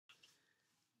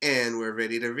And we're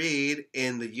ready to read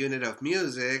in the unit of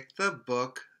music, the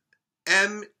book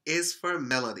M is for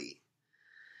Melody.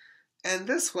 And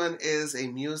this one is a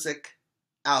music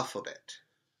alphabet.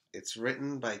 It's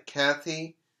written by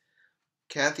Kathy-jo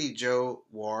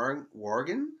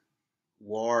Wargin.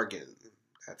 Wargin.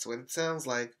 That's what it sounds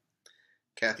like.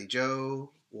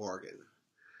 Kathy-jo Wargin.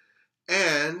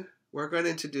 And we're going to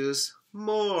introduce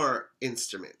more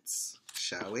instruments,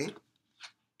 shall we?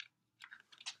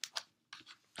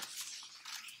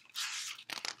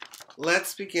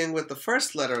 Let's begin with the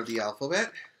first letter of the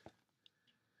alphabet,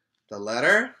 the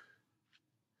letter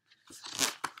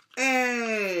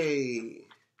A.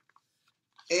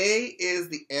 A is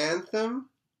the anthem,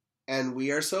 and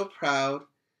we are so proud.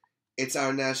 It's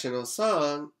our national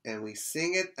song, and we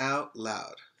sing it out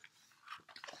loud.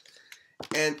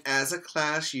 And as a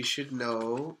class, you should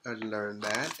know or learn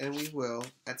that, and we will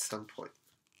at some point.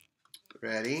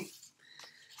 Ready?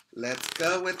 Let's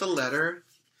go with the letter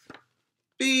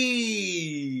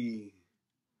B.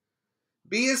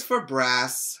 B is for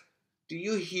brass. Do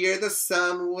you hear the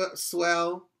sound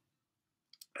swell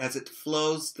as it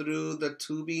flows through the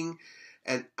tubing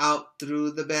and out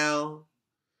through the bell?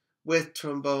 With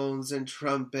trombones and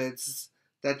trumpets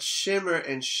that shimmer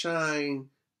and shine,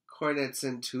 cornets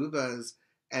and tubas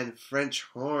and French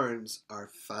horns are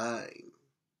fine.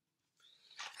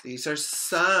 These are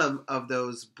some of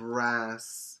those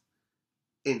brass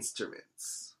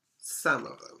instruments. Some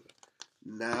of them,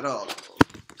 not all of them.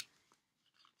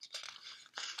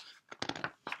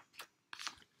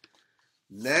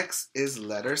 Next is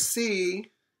letter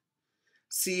C.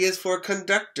 C is for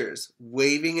conductors,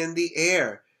 waving in the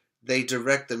air. They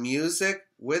direct the music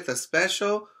with a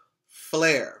special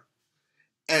flair.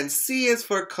 And C is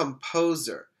for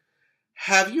composer.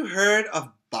 Have you heard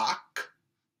of Bach?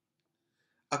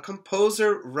 A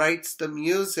composer writes the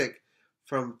music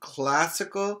from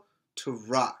classical to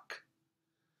rock.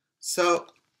 So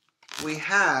we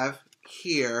have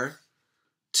here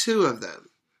two of them.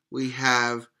 We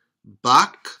have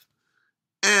Bach,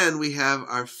 and we have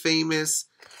our famous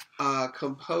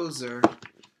composer,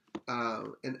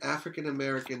 an African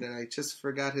American, and I just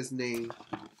forgot his name.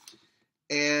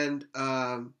 And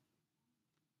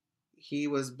he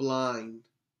was blind.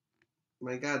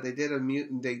 My God, they did a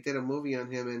movie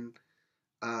on him, and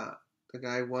the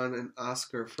guy won an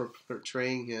Oscar for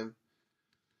portraying him.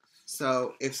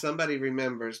 So if somebody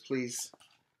remembers, please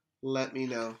let me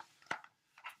know.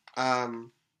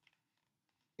 And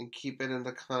keep it in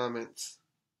the comments.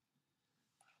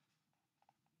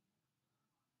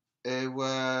 They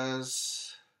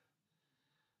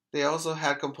also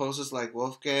had composers like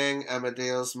Wolfgang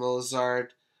Amadeus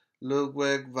Mozart,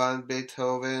 Ludwig van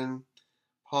Beethoven,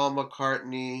 Paul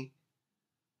McCartney,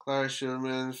 Clara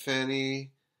Schumann,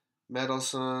 Fanny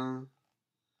Mendelssohn,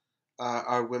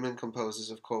 are women composers,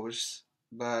 of course.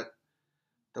 But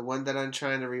the one that I'm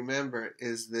trying to remember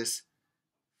is this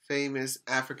famous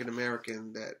African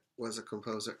American that was a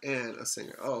composer and a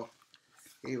singer. Oh,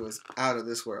 he was out of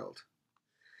this world.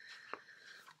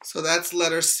 So that's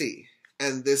letter C,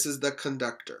 and this is the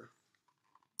conductor.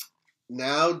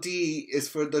 Now D is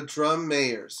for the drum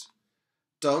mayors.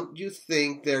 Don't you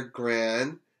think they're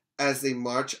grand as they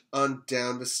march on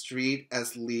down the street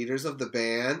as leaders of the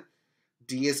band?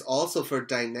 D is also for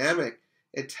dynamic.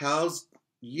 It tells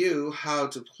you how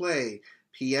to play.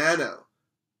 Piano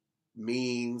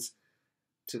means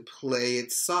to play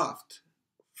it soft.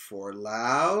 For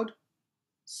loud,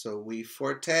 so we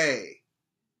forte.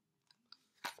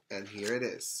 And here it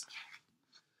is.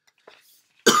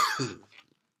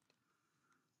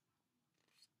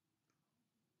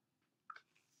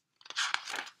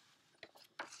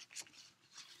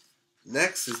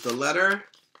 Next is the letter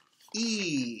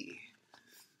E.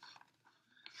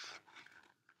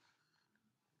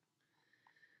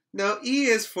 Now, E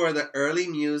is for the early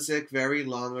music very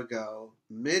long ago.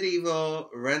 Medieval,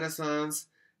 Renaissance,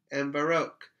 and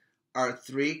Baroque are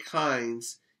three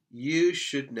kinds you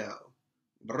should know.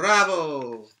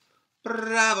 Bravo!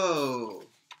 Bravo!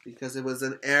 Because it was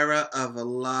an era of a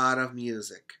lot of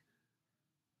music.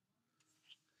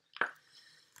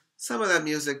 Some of that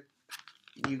music,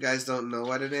 you guys don't know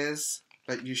what it is,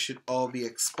 but you should all be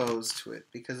exposed to it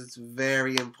because it's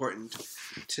very important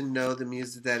to know the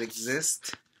music that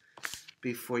exists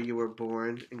before you were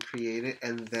born and created,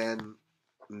 and then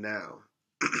now.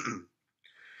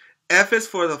 F is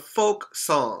for the folk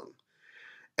song,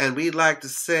 and we'd like to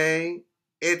say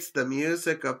it's the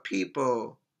music of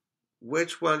people.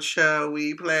 Which one shall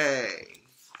we play?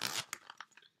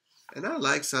 And I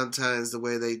like sometimes the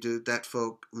way they do that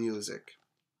folk music.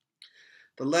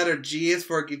 The letter G is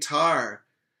for guitar.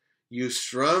 You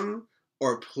strum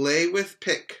or play with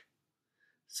pick.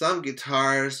 Some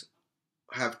guitars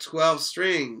have 12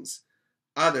 strings.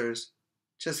 Others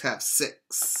just have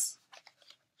 6.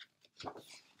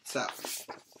 So,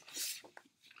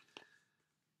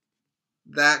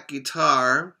 that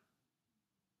guitar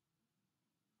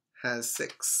has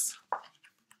 6.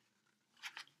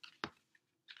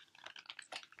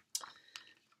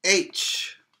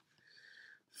 H.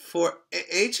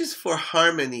 H is for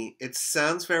harmony. It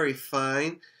sounds very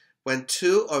fine when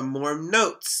 2 or more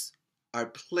notes are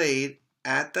played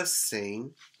at the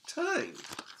same time.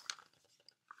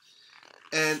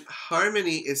 And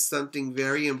harmony is something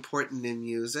very important in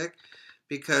music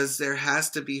because there has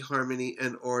to be harmony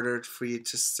in order for you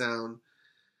to sound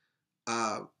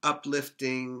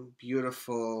uplifting,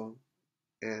 beautiful,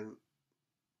 and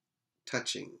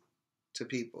touching to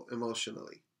people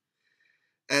emotionally.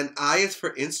 And I is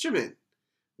for instrument.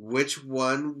 Which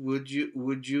one would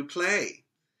you play?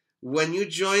 When you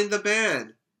join the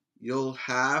band, you'll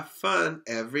have fun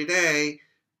every day.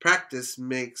 Practice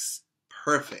makes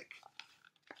perfect.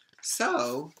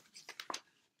 So,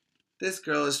 this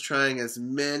girl is trying as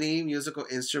many musical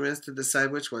instruments to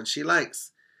decide which one she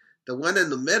likes. The one in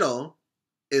the middle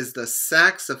is the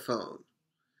saxophone.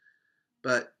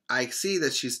 But I see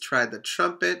that she's tried the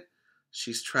trumpet,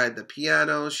 she's tried the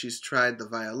piano, she's tried the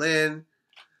violin.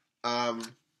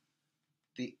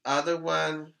 The other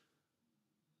one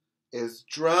is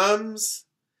drums,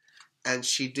 and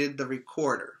she did the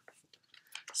recorder.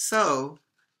 So,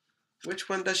 which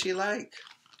one does she like?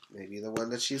 Maybe the one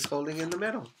that she's holding in the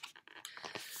middle.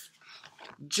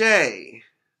 J.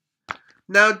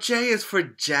 Now J is for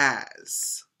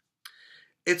jazz.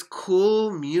 It's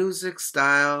cool music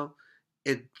style.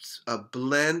 It's a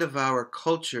blend of our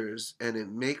cultures, and it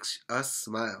makes us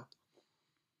smile.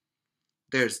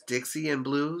 There's Dixie and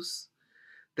blues.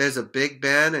 There's a big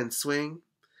band and swing.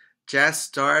 Jazz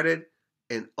started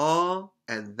in all,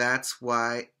 and that's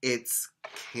why it's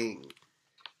king.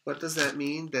 What does that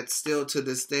mean? That still to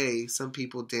this day, some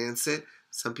people dance it,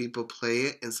 some people play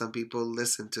it, and some people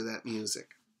listen to that music.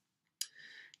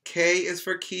 K is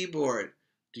for keyboard.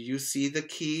 Do you see the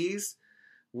keys?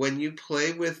 When you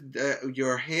play with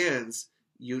your hands,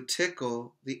 you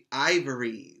tickle the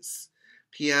ivories.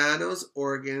 Pianos,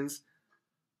 organs,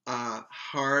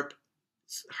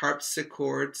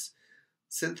 harpsichords,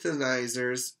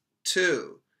 synthesizers,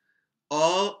 too.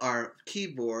 All are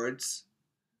keyboards.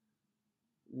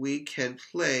 We can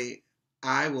play.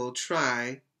 I will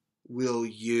try. Will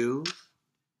you?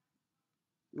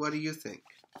 What do you think?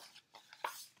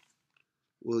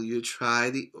 Will you try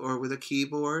with a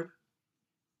keyboard?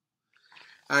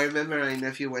 I remember my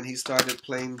nephew when he started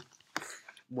playing,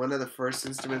 one of the first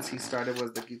instruments he started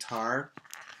was the guitar,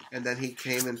 and then he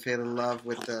came and fell in love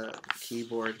with the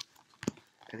keyboard,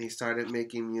 and he started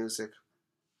making music.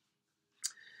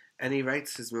 And he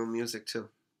writes his own music too.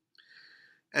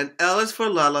 And L is for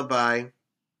lullaby,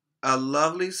 a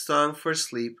lovely song for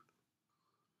sleep.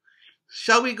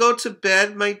 Shall we go to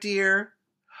bed, my dear?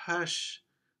 Hush,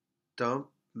 don't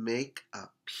make a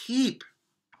peep.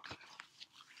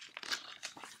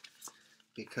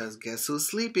 Because guess who's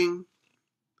sleeping?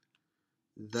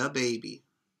 The baby.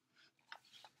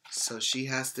 So she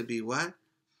has to be what?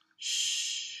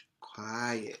 Shh,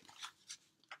 quiet.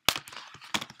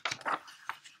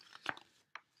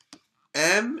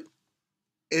 M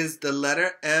is the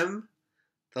letter M.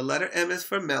 The letter M is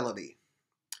for melody.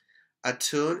 A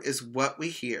tune is what we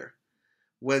hear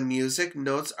when music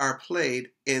notes are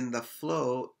played in the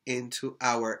flow into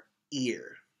our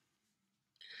ear.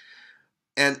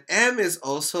 And M is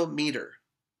also meter.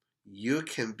 You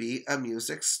can be a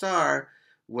music star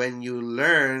when you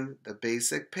learn the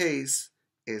basic pace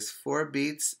is 4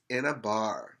 beats in a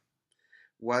bar.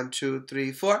 1, 2,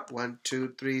 3, 4. 1,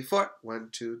 2, 3, 4. 1,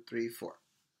 2, 3, 4.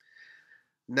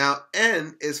 Now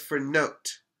N is for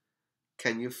note.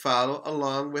 Can you follow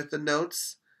along with the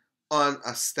notes on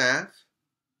a staff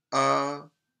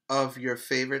of your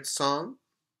favorite song?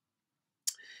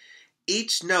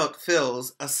 Each note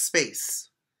fills a space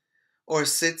or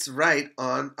sits right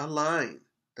on a line.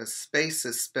 The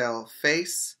spaces spell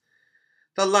face.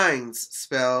 The lines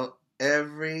spell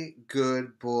every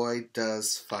good boy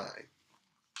does fine.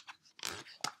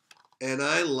 And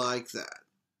I like that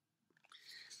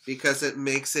because it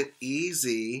makes it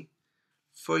easy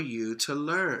for you to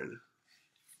learn.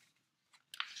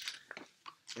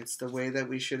 It's the way that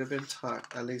we should have been taught.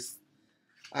 At least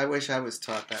I wish I was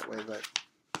taught that way, but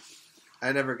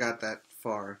I never got that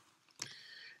far.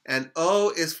 And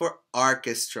O is for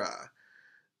orchestra.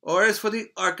 Or is for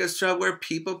the orchestra where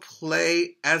people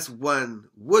play as one.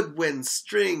 Woodwind,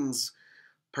 strings,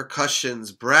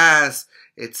 Percussion's brass.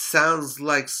 It sounds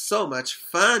like so much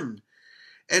fun.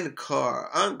 Encore,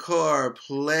 encore,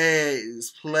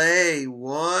 please, play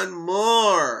one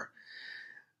more.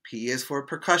 P is for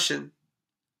percussion.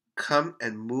 Come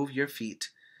and move your feet.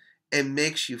 It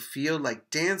makes you feel like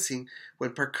dancing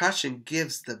when percussion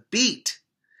gives the beat.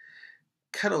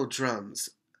 Kettle drums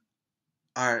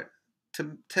are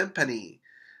timpani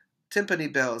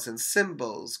bells and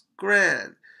cymbals,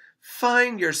 grand.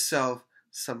 Find yourself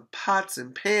some pots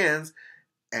and pans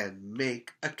and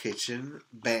make a kitchen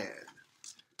band.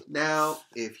 Now,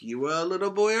 if you were a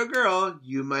little boy or girl,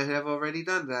 you might have already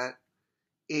done that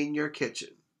in your kitchen.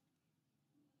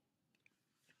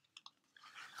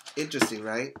 Interesting,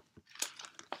 right?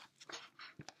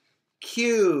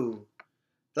 Q.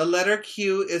 The letter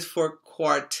Q is for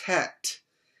quartet.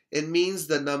 It means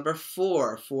the number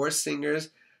 4, 4 singers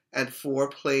and 4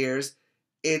 players.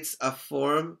 It's a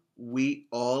form we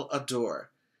all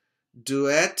adore.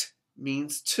 Duet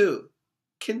means 2.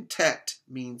 Quintet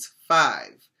means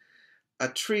 5. A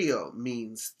trio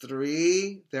means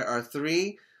 3. There are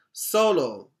 3.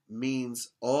 Solo means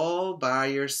all by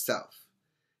yourself.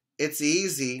 It's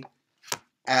easy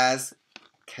as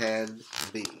can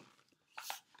be.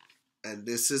 And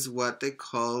this is what they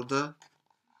call the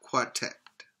quartet.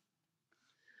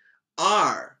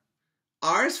 R.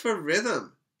 R is for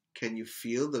rhythm. Can you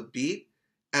feel the beat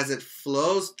as it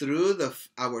flows through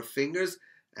our fingers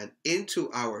and into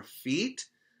our feet?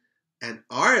 And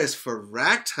R is for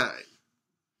ragtime.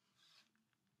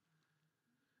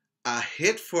 A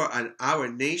hit for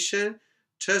our nation.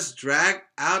 Just drag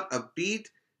out a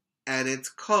beat and it's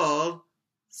called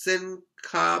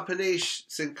syncopation.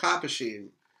 Syncopation.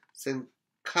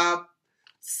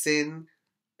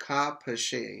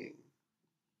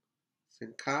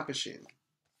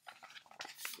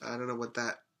 I don't know what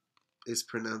that is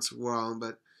pronounced wrong,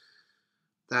 but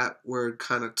that word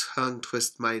kind of tongue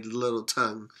twist my little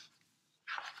tongue.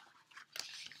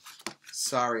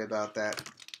 Sorry about that.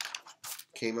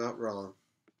 Came out wrong.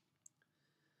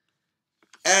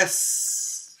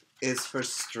 S is for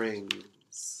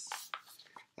strings.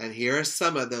 And here are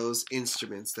some of those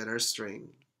instruments that are string.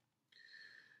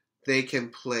 They can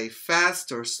play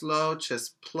fast or slow.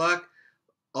 Just pluck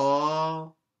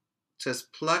at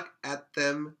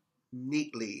them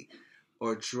neatly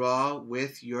or draw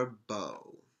with your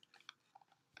bow.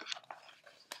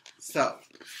 So,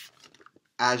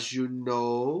 as you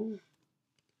know,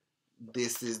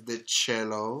 this is the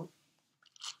cello,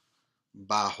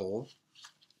 bajo,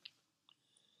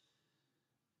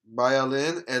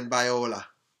 violin, and viola.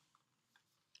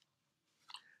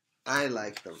 I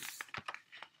like them.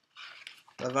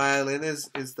 The violin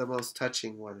is the most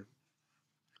touching one.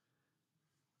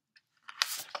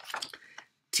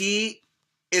 T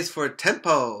is for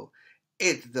tempo.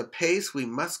 It's the pace we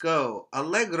must go.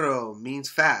 Allegro means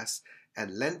fast,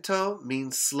 and lento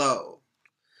means slow.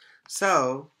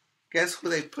 So, guess who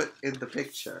they put in the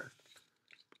picture?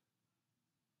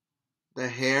 The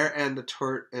hare and the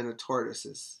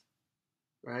tortoises,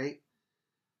 right?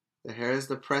 The hare is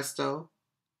the presto,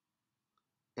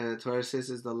 and the tortoises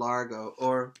is the largo,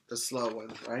 or the slow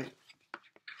one, right?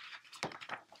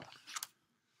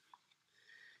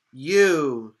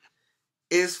 U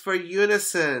is for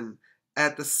unison.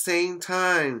 At the same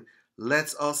time,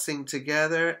 let's all sing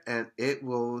together and it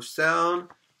will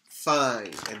sound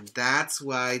fine. And that's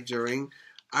why during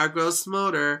our gross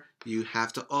motor, you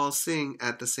have to all sing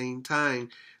at the same time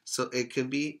so it can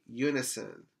be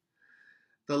unison.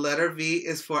 The letter V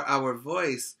is for our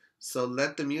voice. So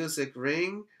let the music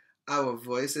ring. Our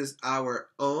voice is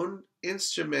our own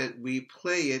instrument. We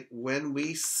play it when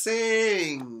we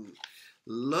sing.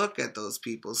 Look at those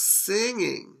people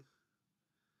singing.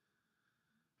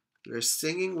 You're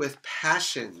singing with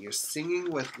passion. You're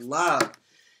singing with love.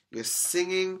 You're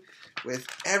singing with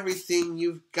everything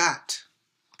you've got.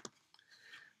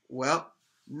 Well,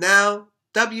 now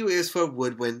W is for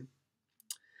woodwind.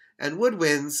 And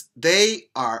woodwinds, they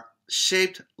are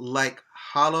shaped like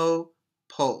hollow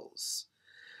poles.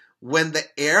 When the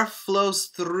air flows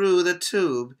through the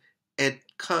tube, it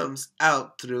comes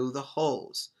out through the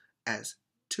holes as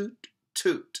toot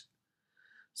toot.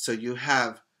 So you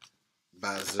have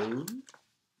bassoon,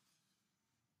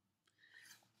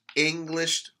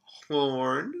 English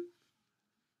horn,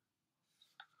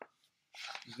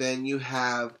 then you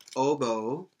have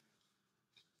oboe,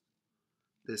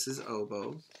 this is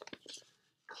oboe,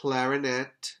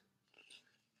 clarinet,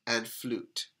 and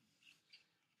flute.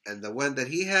 And the one that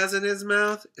he has in his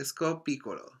mouth is called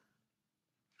piccolo.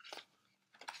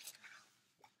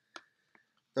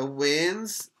 The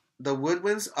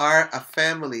woodwinds are a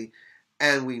family,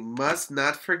 and we must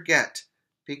not forget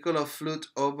piccolo, flute,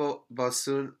 oboe,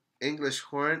 bassoon, English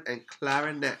horn, and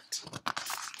clarinet.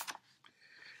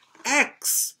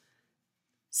 X.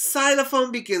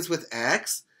 Xylophone begins with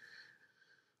X.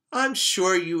 I'm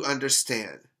sure you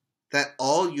understand that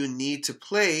all you need to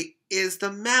play is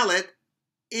the mallet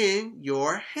in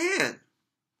your hand.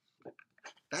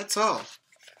 That's all.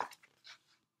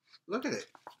 Look at it.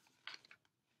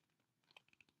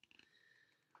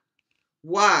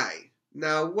 Y.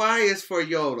 Now Y is for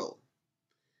yodel.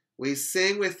 We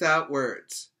sing without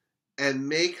words and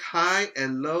make high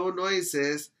and low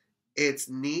noises. It's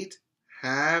neat.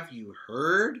 Have you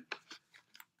heard?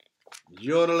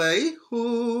 Yodel-a-hoo.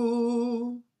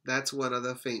 That's one of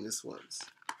the famous ones.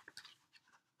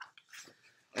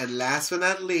 And last but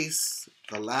not least,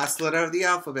 the last letter of the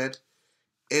alphabet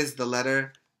is the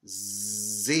letter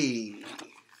Z.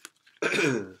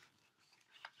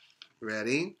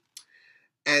 Ready?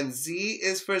 And Z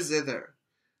is for zither.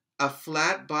 A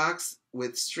flat box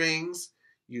with strings.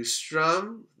 You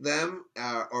strum them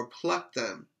or pluck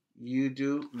them. You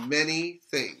do many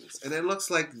things. And it looks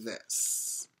like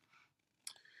this.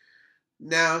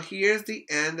 Now here's the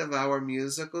end of our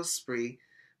musical spree.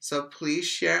 So please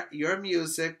share your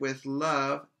music with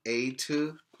love, A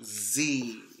to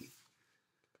Z.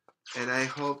 And I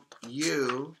hope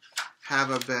you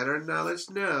have a better knowledge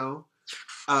now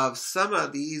of some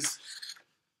of these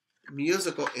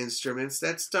musical instruments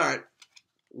that start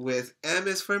with M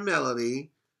is for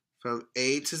melody from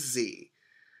A to Z.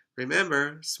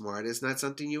 Remember, smart is not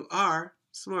something you are,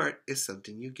 smart is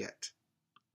something you get.